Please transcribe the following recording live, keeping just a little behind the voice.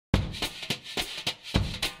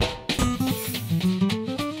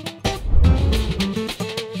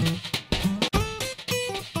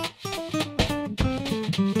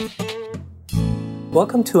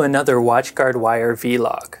Welcome to another WatchGuard Wire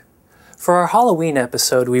vlog. For our Halloween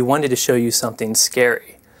episode, we wanted to show you something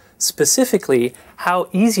scary. Specifically, how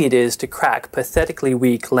easy it is to crack pathetically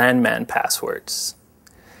weak landman passwords.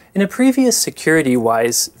 In a previous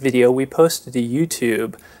SecurityWise video we posted to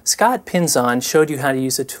YouTube, Scott Pinzon showed you how to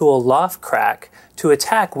use a tool LoftCrack to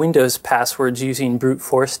attack Windows passwords using brute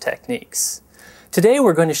force techniques. Today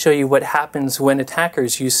we're going to show you what happens when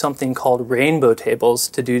attackers use something called rainbow tables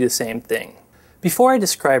to do the same thing. Before I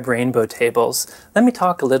describe rainbow tables, let me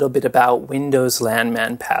talk a little bit about Windows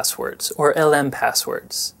landman passwords, or LM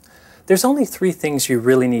passwords. There's only three things you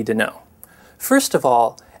really need to know. First of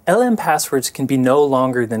all, LM passwords can be no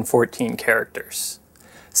longer than 14 characters.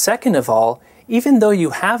 Second of all, even though you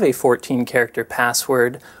have a 14-character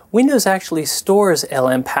password, Windows actually stores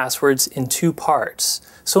LM passwords in two parts.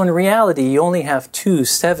 So in reality, you only have two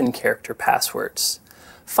 7-character passwords.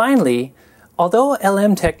 Finally, although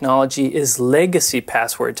LM technology is legacy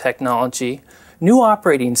password technology, new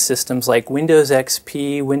operating systems like Windows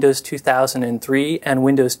XP, Windows 2003, and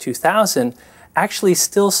Windows 2000 actually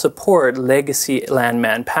still support legacy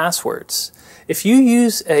landman passwords. If you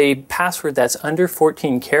use a password that's under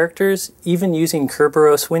 14 characters, even using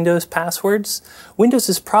Kerberos Windows passwords, Windows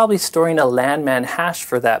is probably storing a landman hash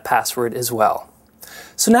for that password as well.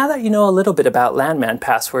 So now that you know a little bit about landman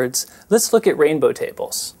passwords, let's look at rainbow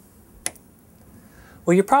tables.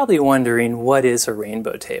 Well, you're probably wondering, what is a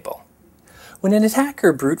rainbow table? When an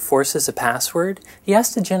attacker brute forces a password, he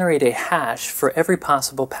has to generate a hash for every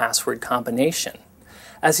possible password combination.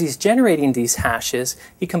 As he's generating these hashes,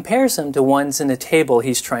 he compares them to ones in a table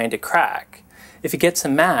he's trying to crack. If he gets a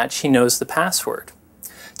match, he knows the password.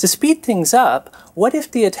 To speed things up, what if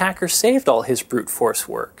the attacker saved all his brute force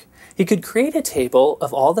work? He could create a table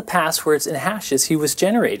of all the passwords and hashes he was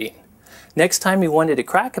generating. Next time he wanted to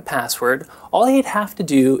crack a password, all he'd have to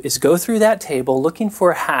do is go through that table looking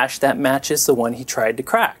for a hash that matches the one he tried to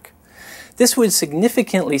crack. This would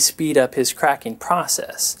significantly speed up his cracking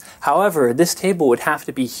process. However, this table would have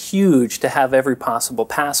to be huge to have every possible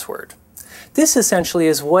password. This essentially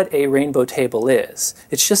is what a rainbow table is.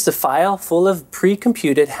 It's just a file full of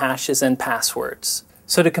pre-computed hashes and passwords.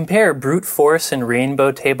 So to compare brute force and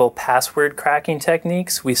rainbow table password cracking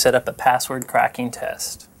techniques, we set up a password cracking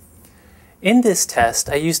test. In this test,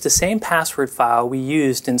 I used the same password file we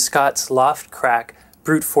used in Scott's LoftCrack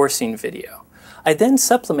brute forcing video. I then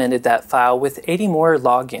supplemented that file with 80 more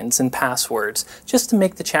logins and passwords just to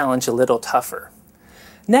make the challenge a little tougher.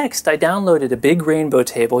 Next, I downloaded a big rainbow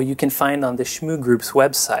table you can find on the Shmoo Group's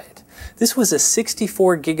website. This was a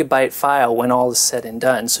 64 gigabyte file when all is said and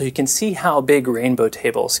done, so you can see how big rainbow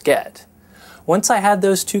tables get. Once I had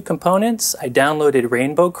those two components, I downloaded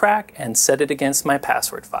Rainbow Crack and set it against my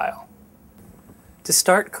password file. To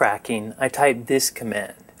start cracking, I typed this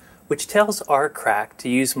command, which tells rcrack to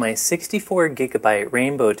use my 64 gigabyte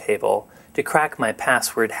rainbow table to crack my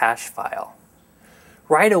password hash file.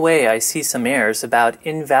 Right away, I see some errors about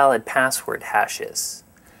invalid password hashes.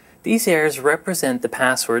 These errors represent the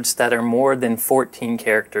passwords that are more than 14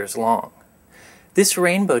 characters long. This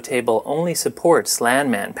rainbow table only supports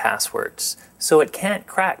landman passwords, so it can't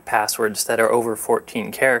crack passwords that are over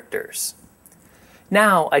 14 characters.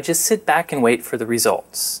 Now, I just sit back and wait for the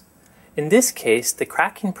results. In this case, the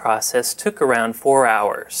cracking process took around 4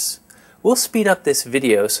 hours. We'll speed up this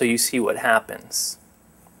video so you see what happens.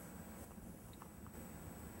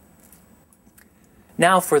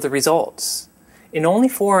 Now for the results. In only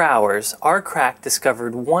 4 hours, rcrack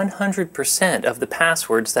discovered 100% of the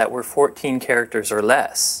passwords that were 14 characters or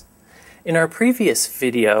less. In our previous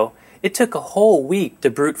video, it took a whole week to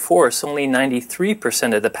brute force only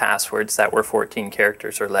 93% of the passwords that were 14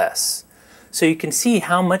 characters or less. So you can see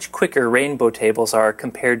how much quicker rainbow tables are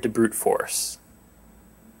compared to brute force.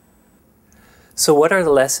 So what are the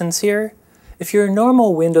lessons here? If you're a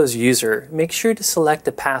normal Windows user, make sure to select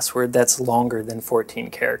a password that's longer than 14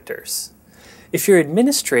 characters. If you're an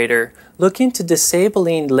administrator, look into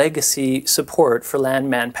disabling legacy support for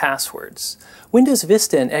landman passwords. Windows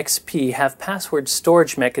Vista and XP have password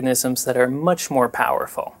storage mechanisms that are much more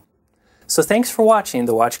powerful. So thanks for watching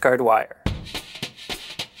the WatchGuard Wire.